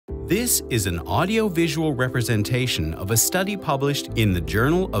This is an audio-visual representation of a study published in the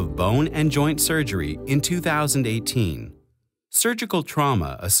Journal of Bone and Joint Surgery in 2018. Surgical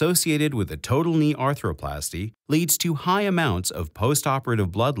trauma associated with a total knee arthroplasty leads to high amounts of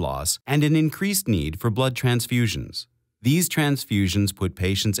postoperative blood loss and an increased need for blood transfusions. These transfusions put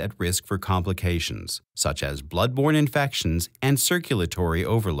patients at risk for complications, such as blood-borne infections and circulatory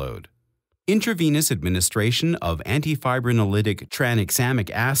overload. Intravenous administration of antifibrinolytic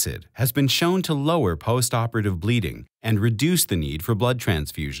tranexamic acid has been shown to lower postoperative bleeding and reduce the need for blood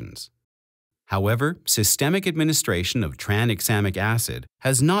transfusions. However, systemic administration of tranexamic acid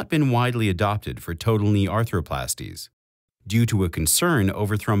has not been widely adopted for total knee arthroplasties due to a concern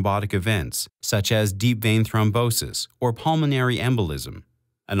over thrombotic events such as deep vein thrombosis or pulmonary embolism.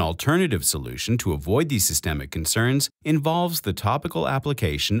 An alternative solution to avoid these systemic concerns involves the topical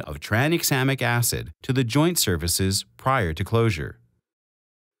application of tranexamic acid to the joint surfaces prior to closure.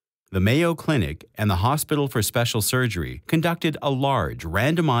 The Mayo Clinic and the Hospital for Special Surgery conducted a large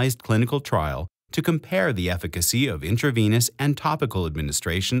randomized clinical trial to compare the efficacy of intravenous and topical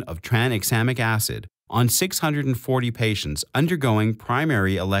administration of tranexamic acid on 640 patients undergoing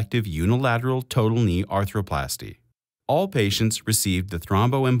primary elective unilateral total knee arthroplasty. All patients received the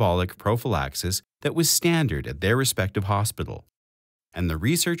thromboembolic prophylaxis that was standard at their respective hospital, and the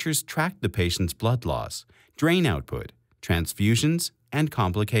researchers tracked the patient's blood loss, drain output, transfusions, and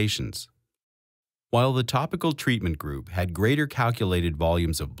complications. While the topical treatment group had greater calculated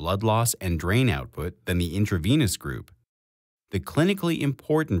volumes of blood loss and drain output than the intravenous group, the clinically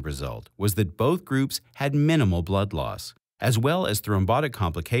important result was that both groups had minimal blood loss, as well as thrombotic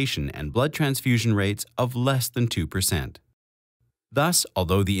complication and blood transfusion rates of less than 2%. Thus,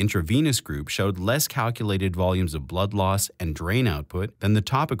 although the intravenous group showed less calculated volumes of blood loss and drain output than the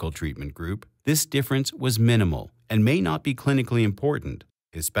topical treatment group, this difference was minimal and may not be clinically important,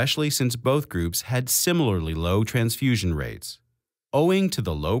 especially since both groups had similarly low transfusion rates. Owing to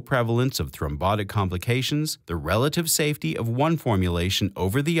the low prevalence of thrombotic complications, the relative safety of one formulation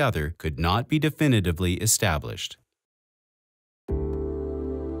over the other could not be definitively established.